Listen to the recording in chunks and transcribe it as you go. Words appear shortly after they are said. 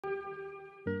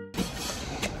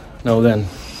Now then,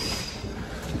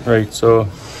 right, so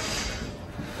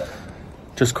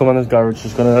just come in this garage,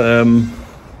 just gonna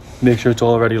make sure it's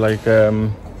all ready, like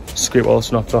scrape all the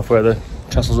snots off where the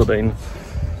tassels have been.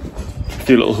 A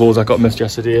few little holes I got missed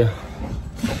yesterday,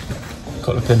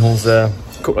 couple of pinholes there,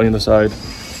 couple on the other side.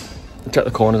 Check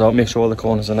the corners out, make sure all the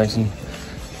corners are nice and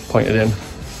pointed in.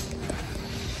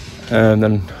 And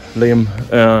then Liam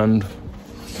and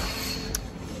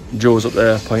Joe's up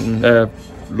there pointing,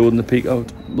 loading the peak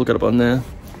out. We'll get up on there.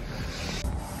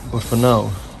 But for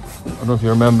now, I don't know if you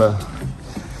remember,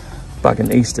 back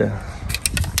in Easter,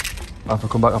 after I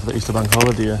come back after the Easter bank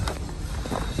holiday,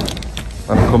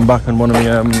 and I come back and one of my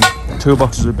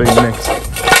toolboxes had been nicked.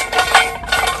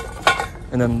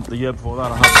 And then the year before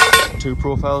that I had 2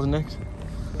 profiles nicked.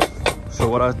 So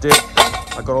what I did,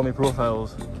 I got all my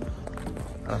profiles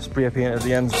and I spray painted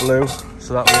the ends blue,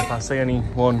 so that way if I see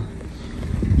anyone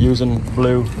using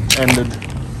blue ended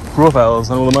profiles,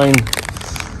 I know they're mine.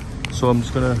 So I'm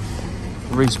just gonna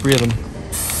respray them.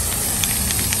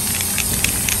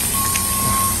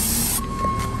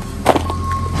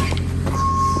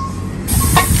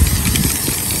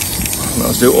 And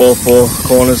I'll do all 4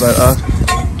 corners like that.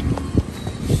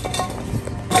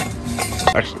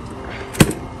 Actually,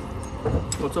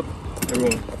 what's up,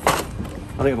 everyone?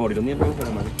 I think I've already done the intro,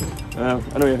 haven't I?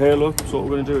 Anyway, here look, so what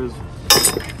we're going to do is,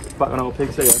 back on our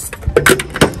pigs here,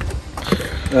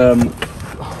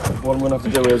 what I'm going to have to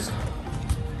do is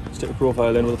stick the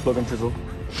profile in with a plug and chisel,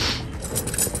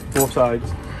 both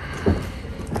sides,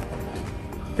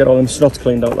 get all them snots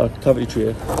cleaned out, that cavity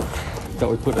tray that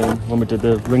we put in when we did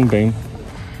the ring beam,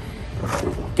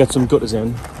 get some gutters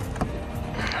in.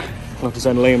 I'll have to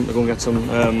send Liam to go and get some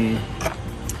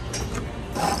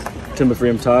timber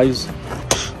frame ties.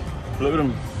 Look at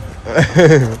him.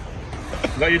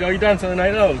 Are you dancing the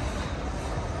night out?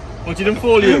 What, you didn't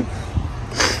fall you?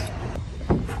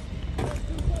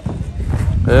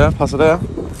 Yeah, pass it there. Right,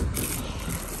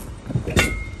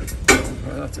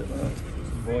 that's it, man.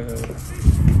 Boy,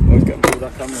 always getting through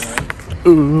that camera now.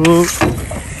 Ooh.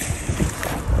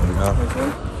 There we go. Nice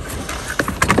one.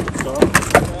 Start.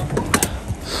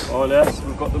 Oh yes,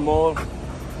 we've got them all.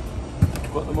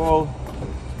 Got them all.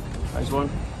 Nice one.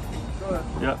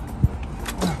 Yeah.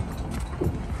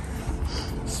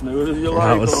 Smooth as you like.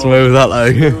 That was smooth, that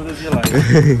like. Smooth as you like.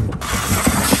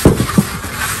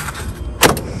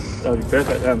 That would be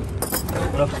perfect then.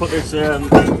 We'll have to put this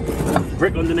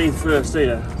brick underneath first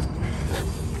here.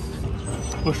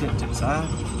 Pushing it to the side.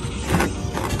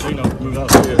 You know, move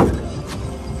that here.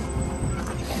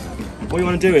 What you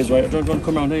want to do is, right, don't you want to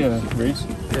come around here, Reese?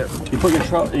 Yeah. You put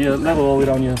your level all the way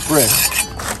down your brick.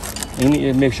 You need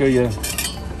to make sure your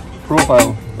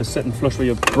profile is sitting flush with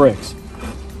your bricks.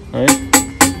 Right?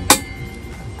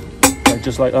 Like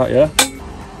just like that, yeah?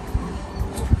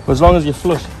 But as long as you're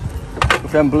flush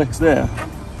with them bricks there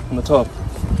on the top,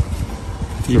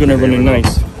 you're going to run in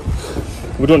nice.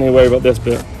 We don't need to worry about this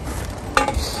bit,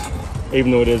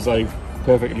 even though it is like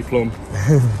perfectly plumb.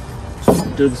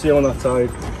 Do the same on that side,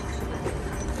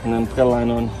 and then put a line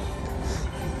on.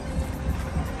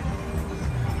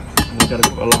 And get a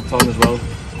couple of locks on as well.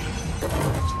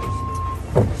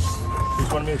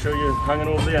 Just want to make sure you're hanging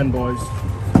over the end, boys.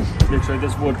 Make sure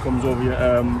this wood comes over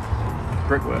your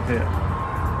brickwork here.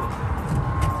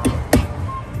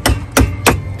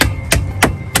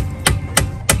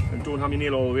 And don't have your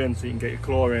nail all the way in so you can get your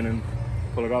claw in and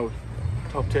pull it out.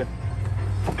 Top tip.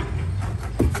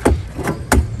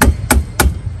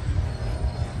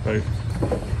 Right.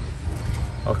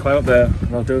 I'll climb up there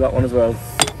and I'll do that one as well.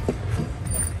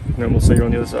 And then we'll see you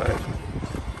on the other side.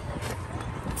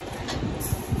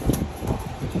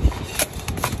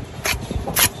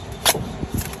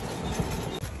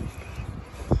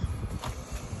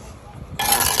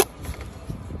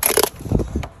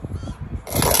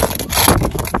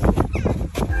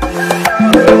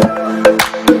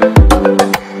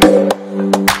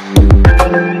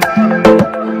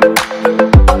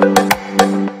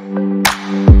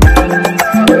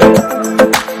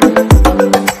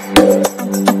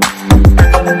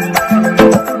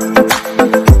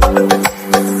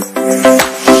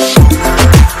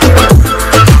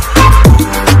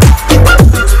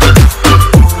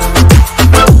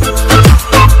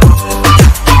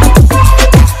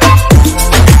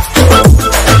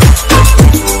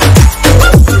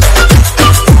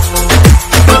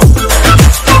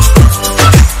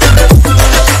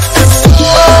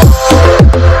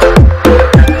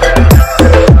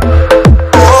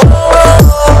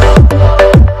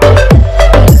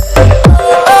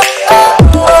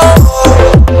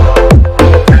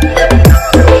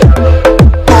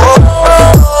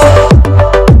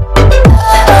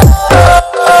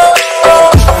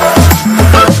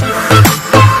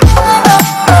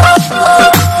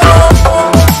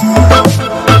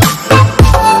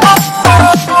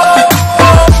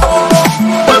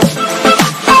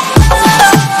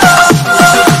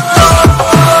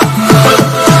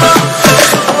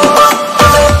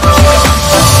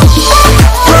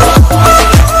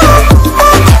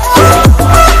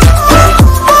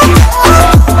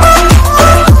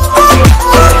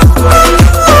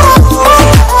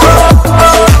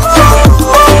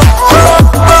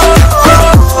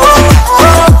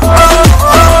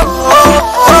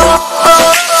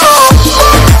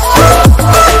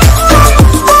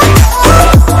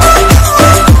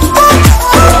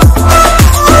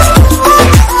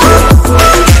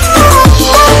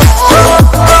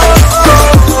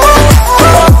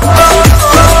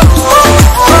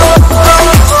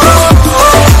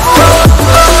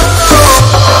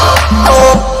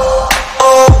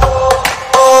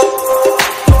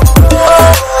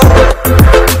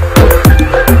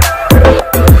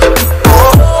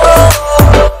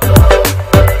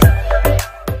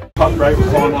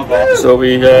 So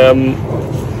we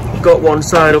got one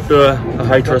side up to a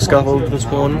height or a scaffold this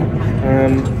morning.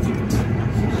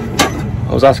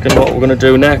 I was asking what we're going to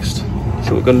do next.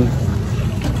 So we're going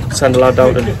to send a lad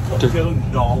down to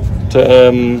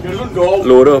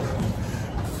load up.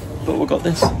 But we got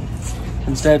this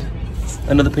instead.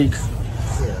 Another peak.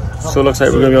 So it looks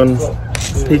like we're going to be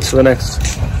on peaks for the next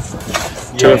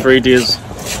 2 or 3 days.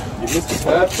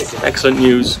 Excellent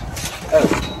news.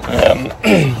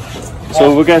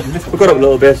 So we got up a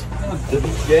little bit. It's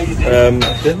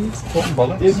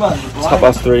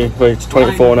 3:30. Wait, it's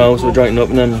 24 now, so we're drinking up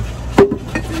and then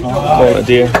call it a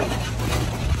day.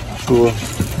 So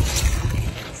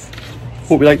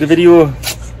hope you like the video.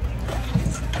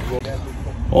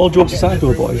 All jokes aside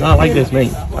though, boys, I like this,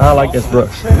 mate. I like this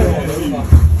brush.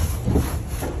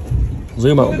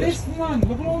 Zoom out a bit.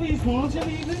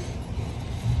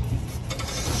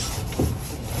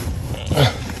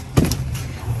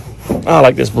 I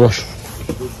like this brush.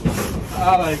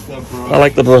 I like that brush. I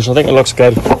like the brush. I think it looks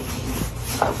good.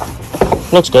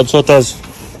 Looks good, so it does.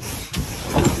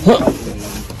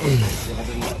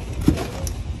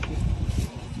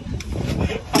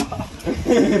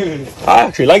 I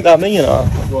actually like that, me, you know.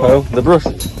 Oh, the brush.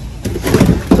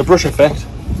 The brush effect.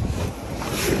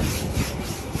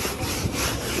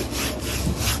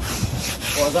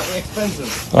 Oh, is that expensive?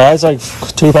 It's like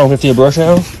 £2.50 a brush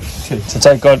now. It's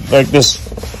like got like this.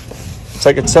 It's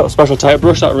like a special type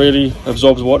brush that really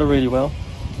absorbs water really well.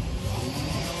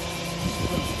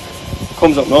 It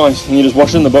comes up nice, and you just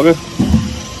wash it in the bucket.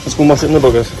 Let's go and wash it in the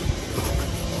bucket.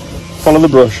 Follow the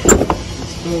brush.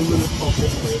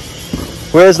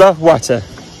 Where's that water?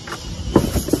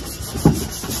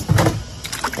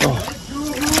 Oh.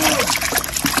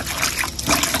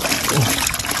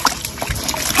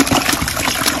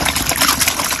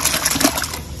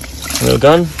 Well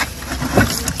done.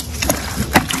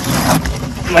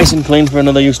 Nice and clean for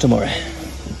another use tomorrow.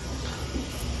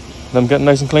 Them getting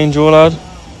nice and clean, Joe, lad?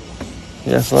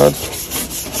 Yes, lad.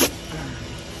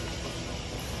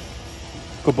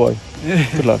 Good boy.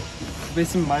 Good lad.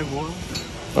 Wasting my water.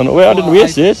 Oh, no, wait, I didn't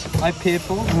waste it. I pay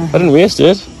for it. I didn't waste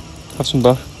it. Have some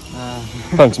back.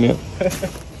 Thanks, mate.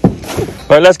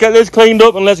 Right, let's get this cleaned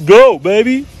up and let's go,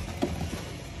 baby.